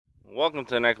Welcome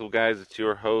to the Night Club, guys. It's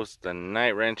your host, the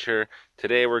Night Wrencher.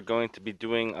 Today we're going to be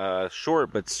doing a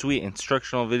short but sweet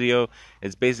instructional video.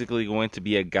 It's basically going to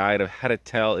be a guide of how to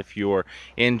tell if your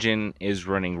engine is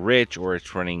running rich or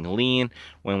it's running lean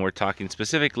when we're talking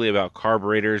specifically about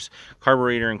carburetors.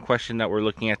 Carburetor in question that we're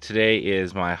looking at today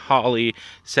is my Holley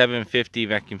 750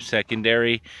 vacuum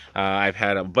secondary. I've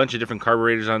had a bunch of different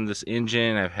carburetors on this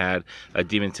engine. I've had a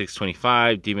Demon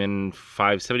 625, Demon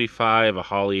 575, a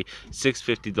Holley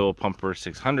 650 double pumper,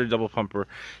 600 double pumper,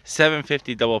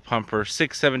 750 double pumper,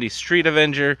 670 Street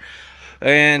Avenger,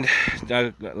 and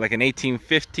like an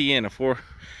 1850 and a 4.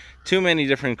 Too many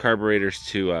different carburetors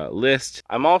to list.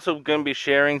 I'm also going to be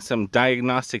sharing some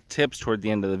diagnostic tips toward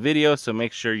the end of the video, so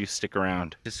make sure you stick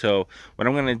around. So what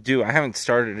I'm going to do, I haven't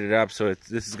started it up, so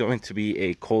this is going to be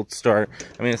a cold start.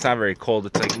 I mean, it's not very cold.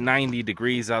 It's like 90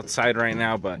 degrees outside right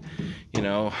now, but you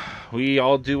know, we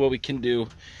all do what we can do.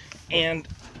 And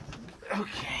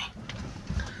okay,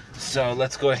 so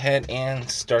let's go ahead and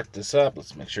start this up.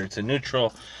 Let's make sure it's in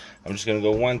neutral. I'm just going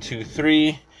to go 1, 2,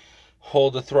 3.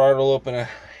 Hold the throttle open a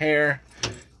hair,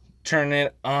 turn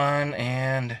it on,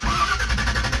 and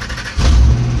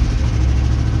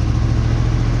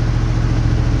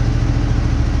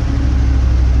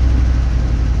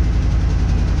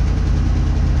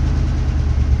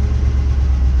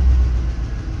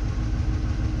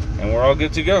we're all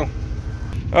good to go.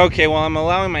 Okay, well, I'm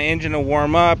allowing my engine to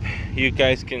warm up. You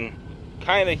guys can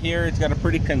kind of hear it's got a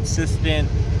pretty consistent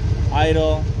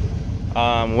idle.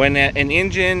 When an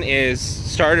engine is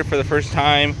started for the first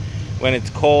time, when it's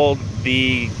cold,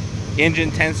 the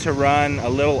engine tends to run a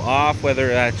little off, whether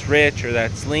that's rich or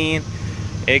that's lean.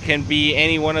 It can be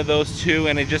any one of those two,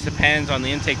 and it just depends on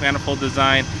the intake manifold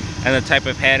design and the type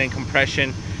of head and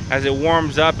compression. As it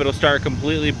warms up, it'll start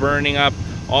completely burning up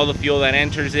all the fuel that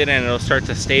enters it, and it'll start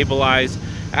to stabilize.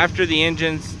 After the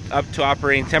engine's up to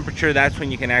operating temperature, that's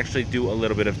when you can actually do a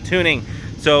little bit of tuning.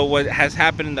 So what has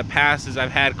happened in the past is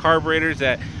I've had carburetors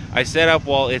that I set up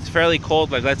while it's fairly cold.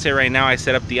 Like let's say right now I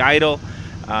set up the idle,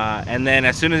 and then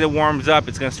as soon as it warms up,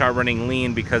 it's gonna start running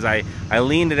lean because I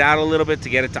leaned it out a little bit to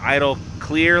get it to idle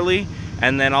clearly.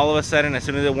 And then all of a sudden, as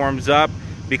soon as it warms up,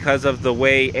 because of the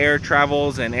way air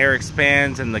travels and air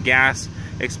expands and the gas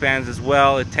expands as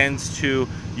well, it tends to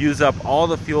use up all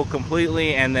the fuel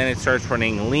completely, and then it starts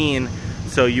running lean.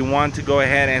 So you want to go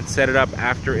ahead and set it up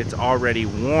after it's already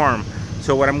warm.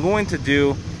 So what I'm going to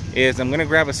do is I'm going to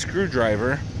grab a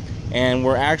screwdriver, and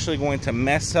we're actually going to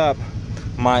mess up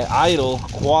my idle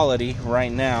quality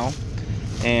right now.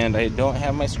 And I don't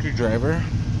have my screwdriver.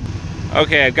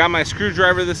 Okay, I've got my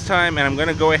screwdriver this time, and I'm going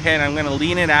to go ahead and I'm going to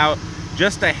lean it out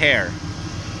just a hair.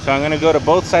 So I'm going to go to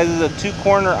both sides of the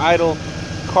 2-corner idle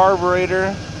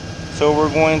carburetor. So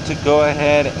we're going to go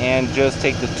ahead and just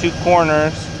take the 2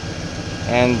 corners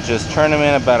and just turn them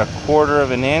in about 1/4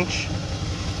 of an inch.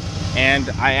 And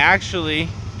I actually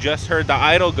just heard the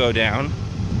idle go down.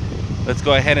 Let's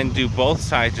go ahead and do both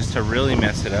sides just to really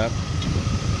mess it up.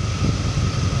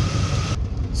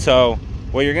 So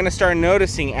what you're gonna start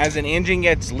noticing as an engine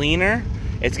gets leaner,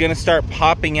 it's gonna start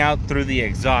popping out through the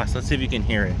exhaust. Let's see if you can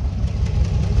hear it.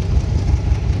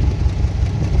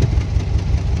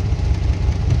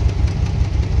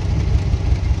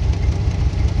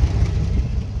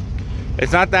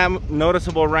 It's not that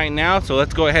noticeable right now, so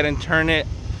let's go ahead and turn it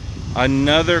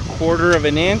another 1/4 of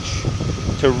an inch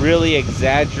to really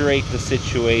exaggerate the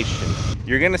situation.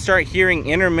 You're gonna start hearing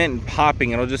intermittent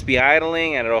popping. It'll just be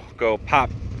idling and it'll go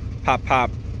pop, pop, pop,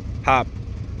 pop,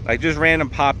 like just random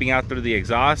popping out through the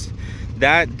exhaust.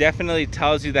 That definitely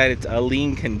tells you that it's a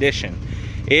lean condition.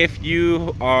 If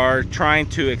you are trying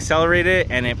to accelerate it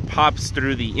and it pops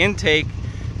through the intake,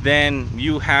 then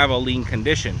you have a lean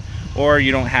condition, or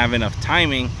you don't have enough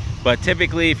timing. But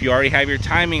typically, if you already have your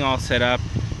timing all set up,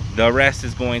 the rest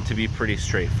is going to be pretty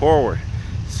straightforward.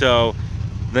 So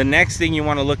the next thing you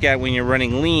want to look at when you're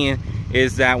running lean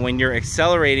is that when you're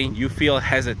accelerating, you feel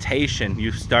hesitation.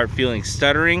 You start feeling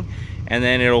stuttering, and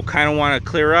then it'll kind of want to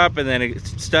clear up, and then it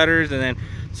stutters, and then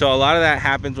so a lot of that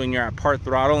happens when you're at part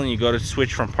throttle and you go to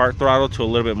switch from part throttle to a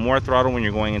little bit more throttle when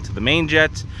you're going into the main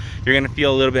jets. You're going to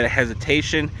feel a little bit of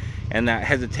hesitation, and that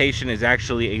hesitation is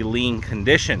actually a lean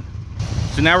condition.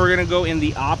 So now we're going to go in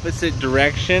the opposite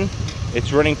direction.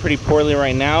 It's running pretty poorly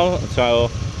right now, so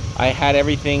I had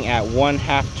everything at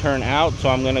 1/2 turn out, so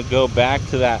I'm going to go back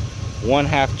to that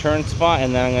 1/2 turn spot,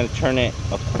 and then I'm going to turn it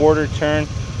 1/4 turn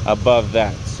above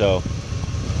that. So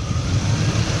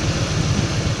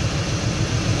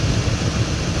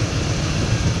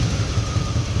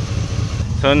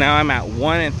now I'm at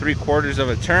 1 3/4 of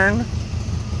a turn.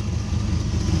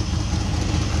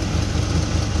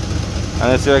 And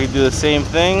let's see if I can do the same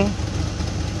thing.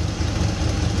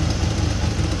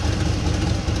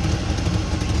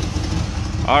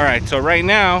 All right, so right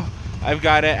now I've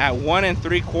got it at 1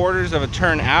 3/4 of a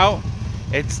turn out.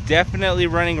 It's definitely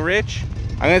running rich.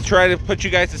 I'm gonna try to put you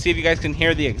guys to see if you guys can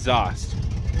hear the exhaust.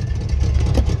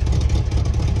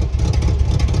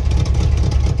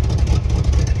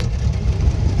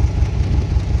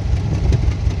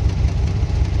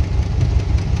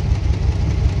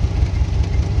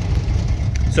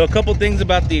 So a couple things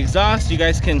about the exhaust. You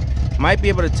guys might be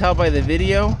able to tell by the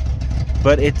video,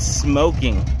 but it's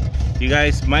smoking. You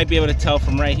guys might be able to tell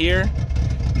from right here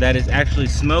that it's actually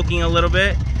smoking a little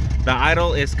bit. The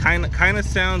idle is kind of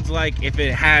sounds like if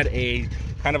it had a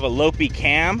kind of a lopey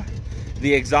cam.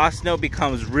 The exhaust note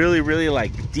becomes really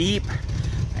like deep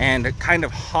and kind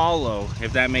of hollow,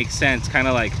 if that makes sense. Kind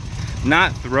of like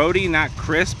not throaty, not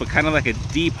crisp, but kind of like a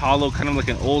deep hollow, kind of like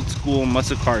an old school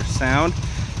muscle car sound.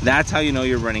 That's how you know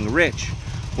you're running rich.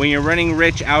 When you're running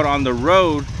rich out on the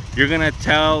road, you're gonna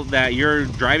tell that you're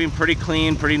driving pretty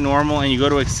clean, pretty normal, and you go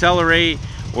to accelerate,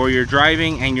 or you're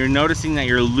driving and you're noticing that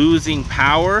you're losing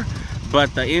power,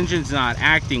 but the engine's not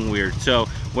acting weird. So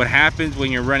what happens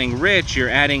when you're running rich, you're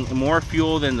adding more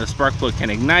fuel than the spark plug can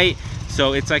ignite.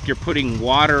 So it's like you're putting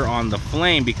water on the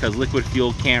flame, because liquid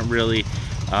fuel can't really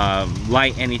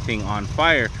light anything on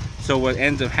fire. So what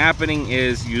ends up happening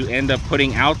is you end up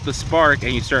putting out the spark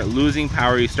and you start losing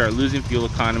power, you start losing fuel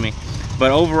economy. But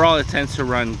overall it tends to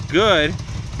run good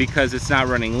because it's not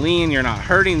running lean. You're not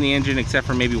hurting the engine except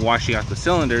for maybe washing out the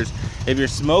cylinders. If you're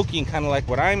smoking, kind of like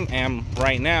what I am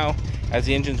right now, as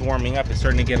the engine's warming up, it's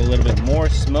starting to get a little bit more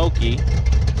smoky.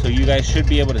 So you guys should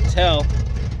be able to tell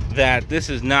that this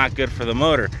is not good for the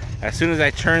motor. As soon as I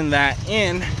turn that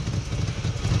in,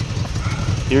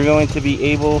 you're going to be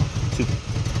able to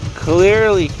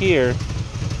clearly hear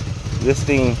this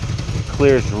thing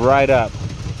clears right up.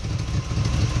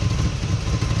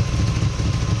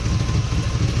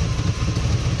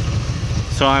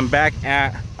 So I'm back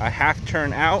at a half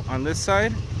turn out on this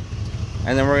side,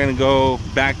 and then we're going to go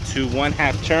back to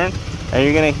 1/2 turn, and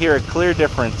you're going to hear a clear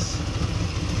difference.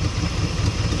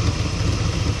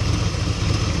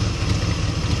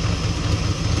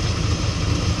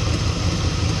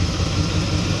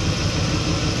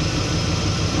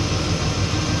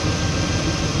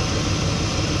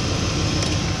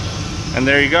 And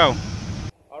there you go.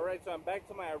 All right, so I'm back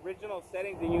to my original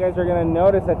settings, and you guys are gonna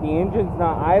notice that the engine's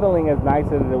not idling as nice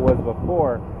as it was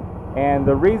before. And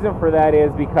the reason for that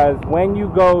is because when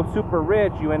you go super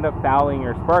rich, you end up fouling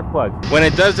your spark plugs. When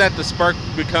it does that, the spark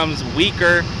becomes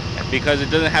weaker because it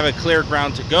doesn't have a clear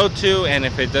ground to go to, and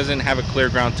if it doesn't have a clear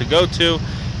ground to go to,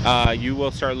 you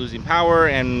will start losing power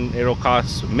and it'll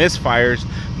cause misfires.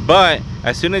 But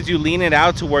as soon as you lean it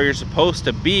out to where you're supposed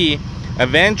to be,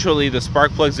 eventually the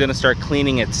spark plug is going to start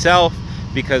cleaning itself,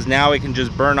 because now it can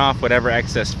just burn off whatever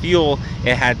excess fuel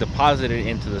it had deposited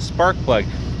into the spark plug.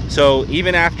 So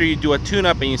even after you do a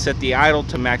tune-up and you set the idle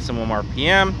to maximum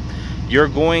RPM, you're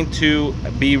going to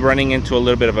be running into a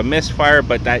little bit of a misfire,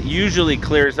 but that usually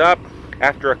clears up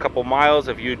after a couple miles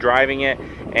of you driving it,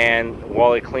 and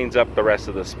while it cleans up the rest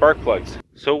of the spark plugs.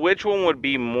 So which one would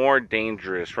be more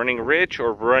dangerous, running rich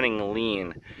or running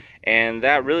lean? And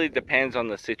that really depends on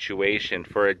the situation.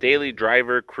 For a daily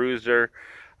driver, cruiser,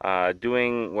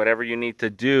 doing whatever you need to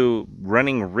do,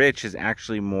 running rich is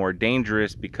actually more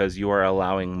dangerous, because you are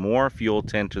allowing more fuel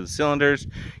to enter the cylinders.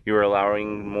 You are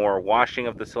allowing more washing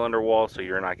of the cylinder walls, so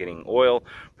you're not getting oil,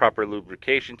 proper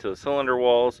lubrication to the cylinder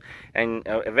walls, and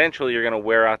eventually you're going to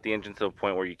wear out the engine to the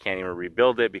point where you can't even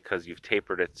rebuild it because you've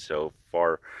tapered it so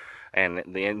far and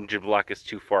the engine block is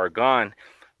too far gone.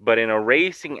 But in a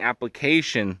racing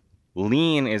application,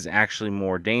 lean is actually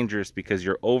more dangerous, because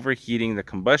you're overheating the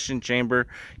combustion chamber.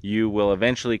 You will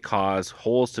eventually cause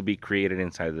holes to be created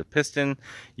inside of the piston.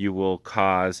 You will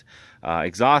cause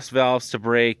exhaust valves to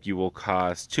break. You will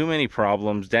cause too many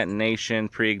problems. Detonation,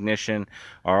 pre-ignition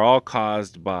are all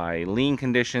caused by lean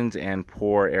conditions and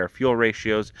poor air-fuel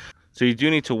ratios. So you do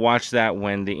need to watch that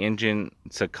when the engine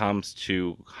succumbs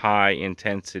to high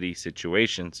intensity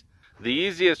situations. The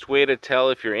easiest way to tell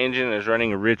if your engine is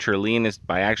running rich or lean is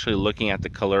by actually looking at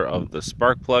the color of the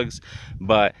spark plugs,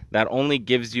 but that only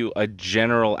gives you a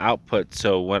general output.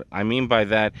 So what I mean by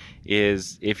that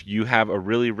is, if you have a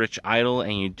really rich idle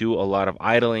and you do a lot of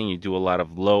idling, you do a lot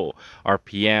of low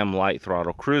RPM, light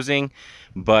throttle cruising,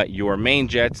 but your main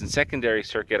jets and secondary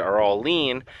circuit are all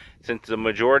lean, since the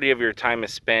majority of your time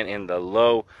is spent in the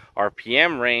low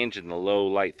RPM range and the low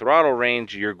light throttle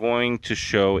range, you're going to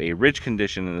show a rich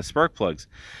condition in the spark plugs,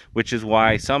 which is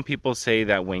why some people say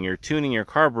that when you're tuning your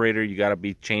carburetor, you got to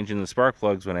be changing the spark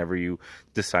plugs whenever you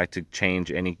decide to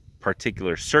change any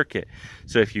particular circuit.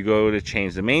 So if you go to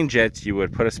change the main jets, you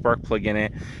would put a spark plug in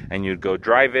it and you'd go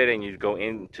drive it and you'd go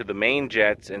into the main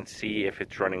jets and see if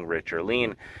it's running rich or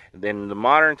lean. Then in the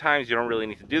modern times, you don't really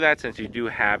need to do that since you do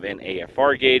have an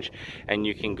AFR gauge and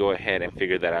you can go ahead and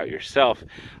figure that out yourself.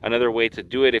 Another way to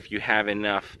do it, if you have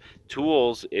enough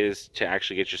tools, is to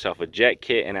actually get yourself a jet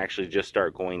kit and actually just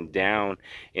start going down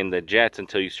in the jets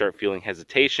until you start feeling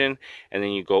hesitation, and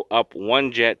then you go up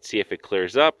one jet, see if it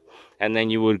clears up, and then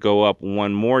you would go up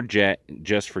one more jet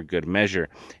just for good measure.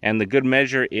 And the good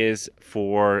measure is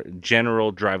for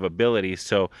general drivability.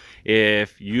 So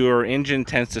if your engine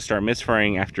tends to start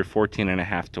misfiring after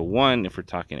 14.5 to 1, if we're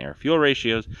talking air fuel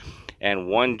ratios, and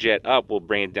one jet up will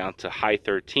bring it down to high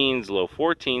 13s, low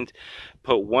 14s,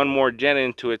 put one more jet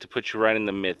into it to put you right in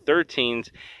the mid 13s,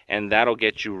 and that'll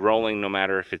get you rolling no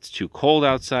matter if it's too cold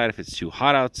outside, if it's too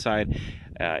hot outside.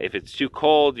 If it's too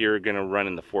cold, you're going to run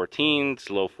in the 14s,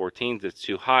 low 14s. If it's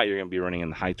too hot, you're going to be running in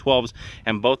the high 12s.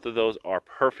 And both of those are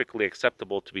perfectly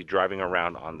acceptable to be driving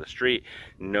around on the street,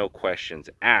 no questions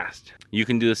asked. You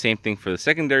can do the same thing for the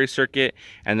secondary circuit.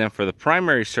 And then for the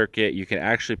primary circuit, you can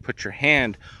actually put your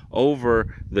hand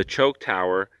over the choke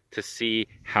tower to see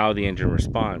how the engine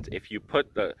responds. If you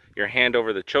put your hand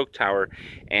over the choke tower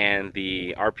and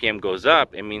the RPM goes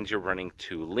up, it means you're running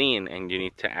too lean and you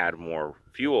need to add more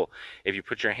fuel. If you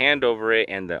put your hand over it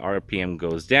and the RPM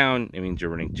goes down, it means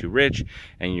you're running too rich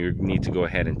and you need to go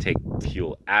ahead and take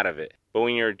fuel out of it. But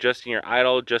when you're adjusting your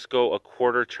idle, just go a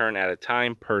quarter turn at a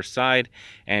time per side.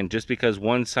 And just because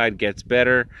one side gets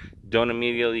better, don't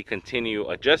immediately continue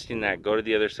adjusting that. Go to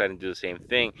the other side and do the same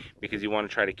thing, because you want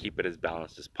to try to keep it as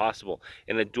balanced as possible.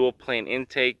 In a dual plane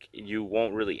intake, you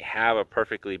won't really have a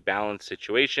perfectly balanced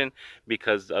situation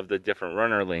because of the different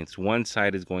runner lanes. One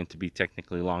side is going to be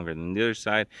technically longer than the other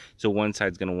side, so one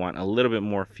side's going to want a little bit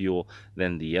more fuel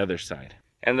than the other side.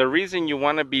 And the reason you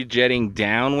want to be jetting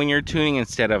down when you're tuning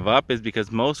instead of up is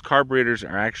because most carburetors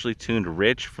are actually tuned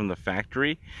rich from the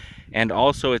factory. And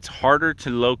also it's harder to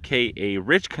locate a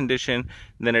rich condition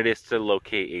than it is to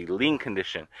locate a lean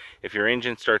condition. If your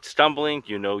engine starts stumbling,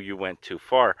 you know you went too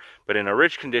far. But in a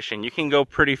rich condition, you can go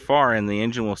pretty far and the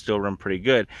engine will still run pretty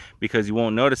good because you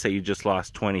won't notice that you just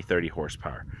lost 20-30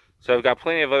 horsepower. So I've got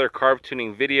plenty of other carb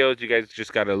tuning videos. You guys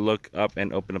just got to look up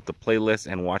and open up the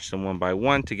playlist and watch them one by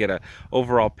one to get an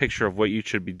overall picture of what you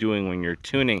should be doing when you're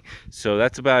tuning. So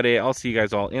that's about it. I'll see you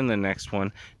guys all in the next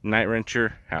one. Night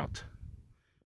Wrencher out.